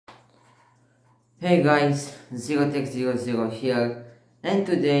Hey guys, 0tech00 here, and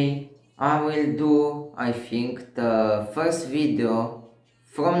today I will do, I think, the first video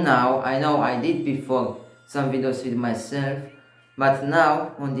from now. I know I did before some videos with myself, but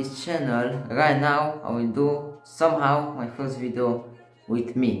now on this channel, right now, I will do somehow my first video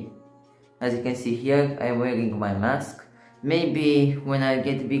with me. As you can see here, I'm wearing my mask. Maybe when I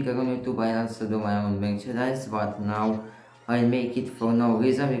get bigger on YouTube, I'll also do my own merchandise, but now I make it for no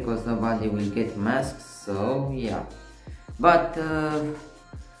reason because nobody will get masks, so yeah. But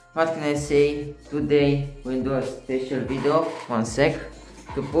what can I say? Today we'll do a special video, one sec,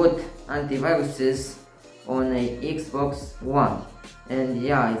 to put antiviruses on a Xbox One. And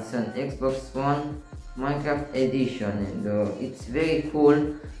yeah, it's an Xbox One Minecraft edition, and it's very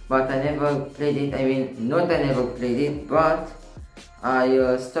cool, but I never played it. I mean, not I never played it, but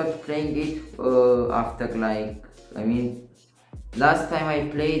I stopped playing it after last time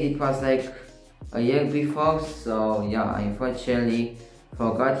I played it was like a year before, so yeah, I unfortunately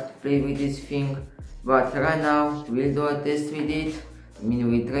forgot to play with this thing. But right now we'll do a test with it. I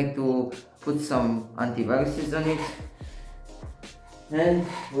mean, we try to put some antiviruses on it, and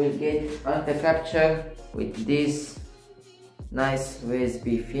we'll get auto capture with this nice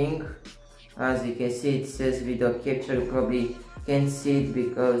USB thing. As you can see, it says video capture. You probably can't see it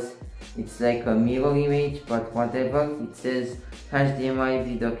because it's like a mirror image, but whatever, it says HDMI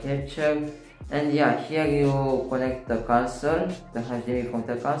video capture. And yeah, here you connect the console, the HDMI from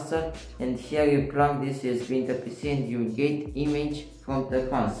the console, and here you plug this USB into PC and you get image from the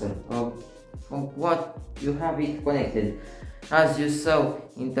console, or from what you have it connected. As you saw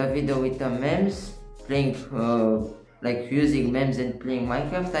in the video with the memes, playing like using memes and playing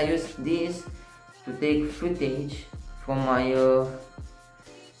Minecraft, I used this to take footage from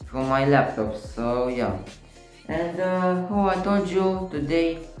my laptop, so yeah. And I told you,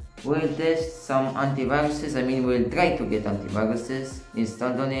 today we'll test some antiviruses. I mean, we'll try to get antiviruses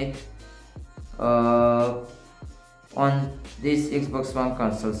installed on it on this Xbox One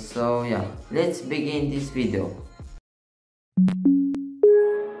console. So yeah, let's begin this video.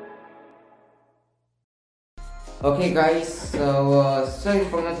 Okay guys, so sorry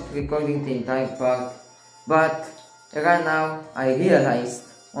for not recording the entire part, but right now I realized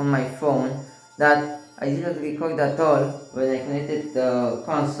on my phone that I didn't record at all when I connected the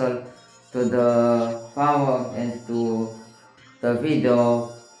console to the power and to the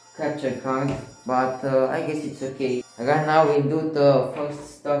video capture card, but I guess it's okay. Right now we'll do the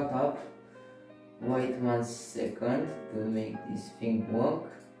first startup. Wait 1 second to make this thing work.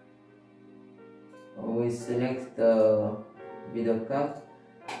 We select the video card.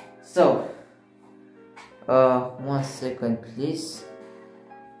 So 1 second please.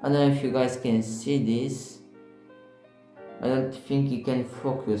 I don't know if you guys can see this. I don't think you can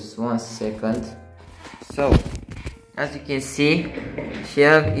focus. 1 second. So as you can see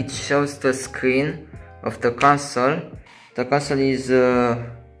here, it shows the screen of the console. The console is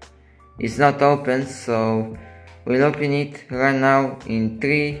not open, so we'll open it right now in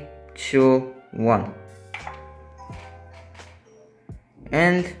 3, 2, 1.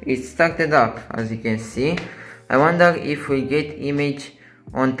 And it started up, as you can see. I wonder if we get image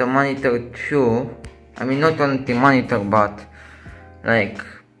on the monitor too. I mean, not on the monitor, but like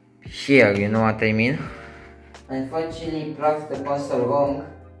here, you know what I mean. Unfortunately, plugged the console wrong,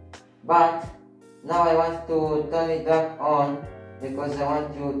 but now I want to turn it back on because I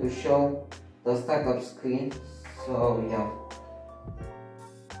want you to show the startup screen. So yeah,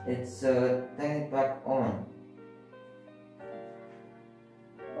 let's turn it back on.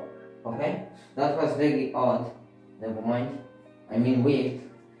 Okay, that was very odd. Never mind. I mean weird.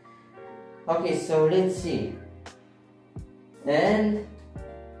 Okay, so let's see. And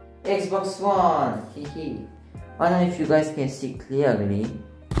Xbox One. Hehe. I don't know if you guys can see clearly,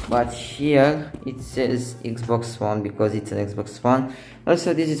 but here it says Xbox One because it's an Xbox One.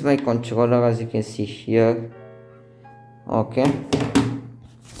 Also, this is my controller, as you can see here. Okay.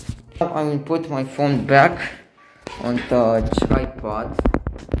 Now I will put my phone back on the tripod.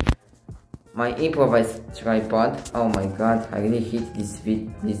 My improvised tripod. Oh my god, I really hate this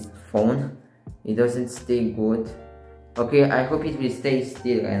phone. It doesn't stay good. Okay, I hope it will stay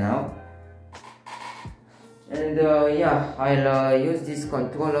still right now. And yeah, I'll use this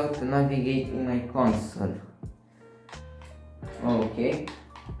controller to navigate in my console. Okay.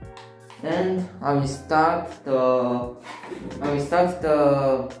 And I will start the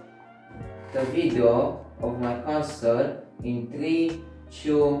video of my console in 3,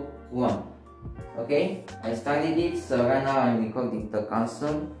 2, 1. Okay, I started it, so right now I'm recording the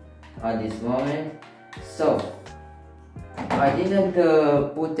console at this moment. So I didn't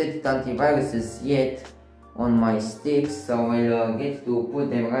put it antiviruses yet on my sticks, so I'll get to put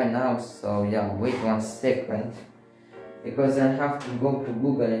them right now. So yeah, wait 1 second, because I have to go to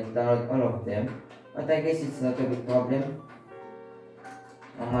Google and download all of them. But I guess it's not a big problem.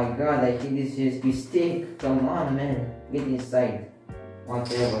 Oh my god, I think this USB stick. Come on, man, get inside.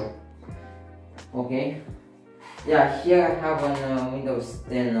 Whatever. Okay. Yeah, here I have an Windows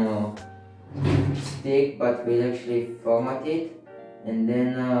 10 stick, but we'll actually format it, and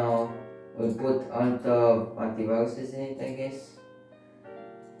then we'll put all the antiviruses in it, I guess.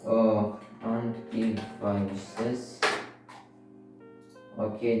 Antiviruses.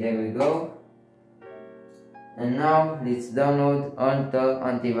 Okay, there we go. And now let's download all the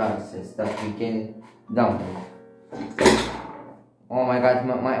antiviruses that we can download. Oh my god,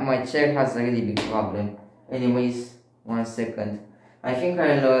 my chair has a really big problem. Anyways, 1 second. I think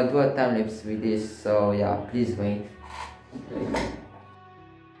I'll do a time lapse with this, so yeah, please wait.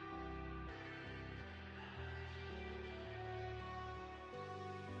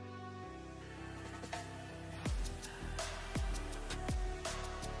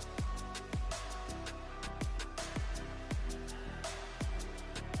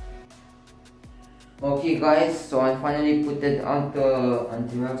 Okay guys, so I finally put it on the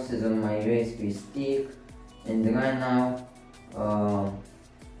antiviruses on my USB stick, and right now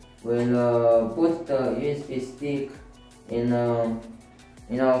we'll put the USB stick in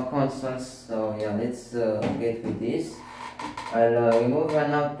our console. So yeah, let's get with this. I'll remove right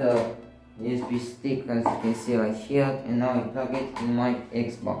now the USB stick, as you can see right here, and now I plug it in my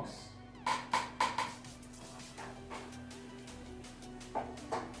Xbox.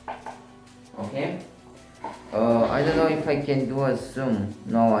 Okay. I don't know if I can do a zoom.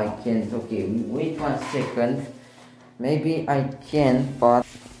 No, I can't. Okay, wait 1 second. Maybe I can, but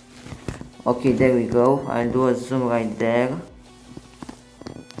okay, there we go. I'll do a zoom right there.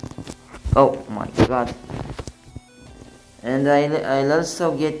 Oh my god. And I'll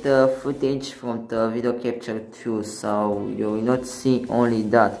also get the footage from the video capture too, so you will not see only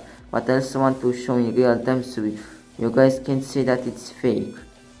that, but I also want to show in real time so you guys can see that it's fake.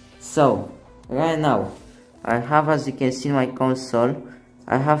 So right now I have, as you can see in my console,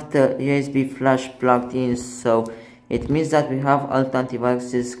 I have the USB flash plugged in, so it means that we have all the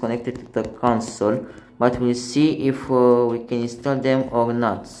antiviruses connected to the console, but we'll see if we can install them or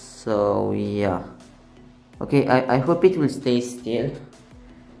not. So yeah. Okay, I hope it will stay still.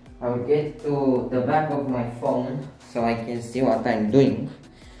 I'll get to the back of my phone so I can see what I'm doing.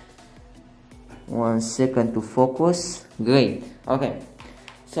 1 second to focus. Great. Okay,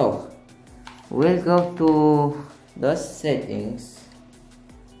 so we'll go to the settings.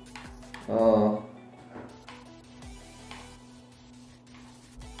 Oh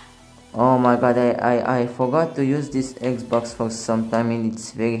my god, I forgot to use this Xbox for some time, and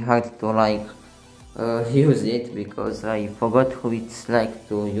it's very hard to like use it because I forgot who it's like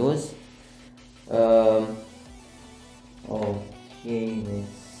to use. Okay, let's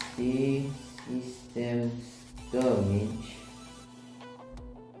see. System storage.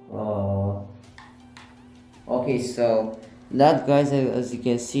 Okay, so that, guys, as you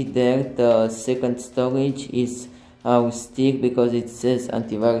can see there, the second storage is our stick because it says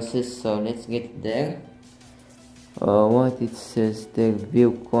antiviruses. So let's get there. What it says there,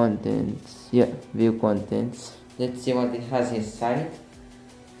 view contents. Yeah, view contents. Let's see what it has inside.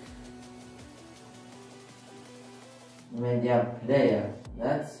 Media player,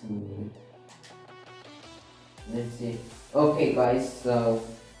 that's weird. Let's see. Okay guys, so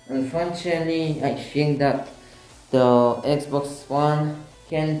unfortunately I think that the Xbox One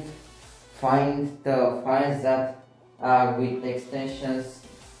can't find the files that are with extensions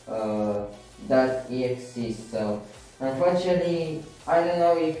 .exe. So unfortunately I don't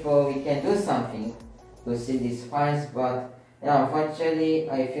know if we can do something to see these files, but yeah, unfortunately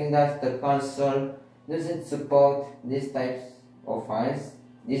I think that the console doesn't support these types of files.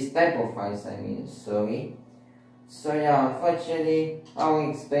 This type of files, I mean, sorry. So yeah, unfortunately our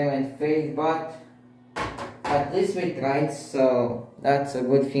experiment failed, but at least we tried, so that's a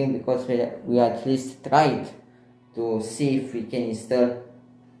good thing because we at least tried to see if we can install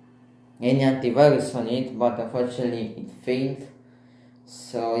any antivirus on it, but unfortunately it failed.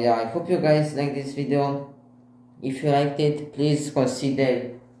 So yeah, I hope you guys like this video. If you liked it, please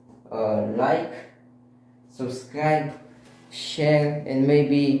consider like, subscribe, share, and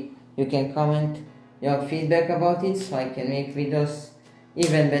maybe you can comment your feedback about it so I can make videos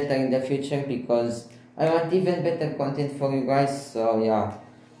even better in the future, because I want even better content for you guys. So yeah,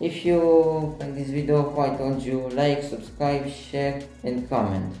 if you like this video, I told you, like, subscribe, share, and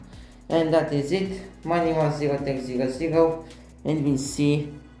comment. And that is it. My name was 0tech00, and we'll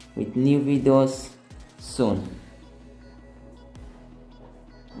see with new videos soon.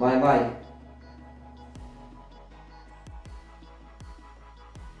 Bye bye.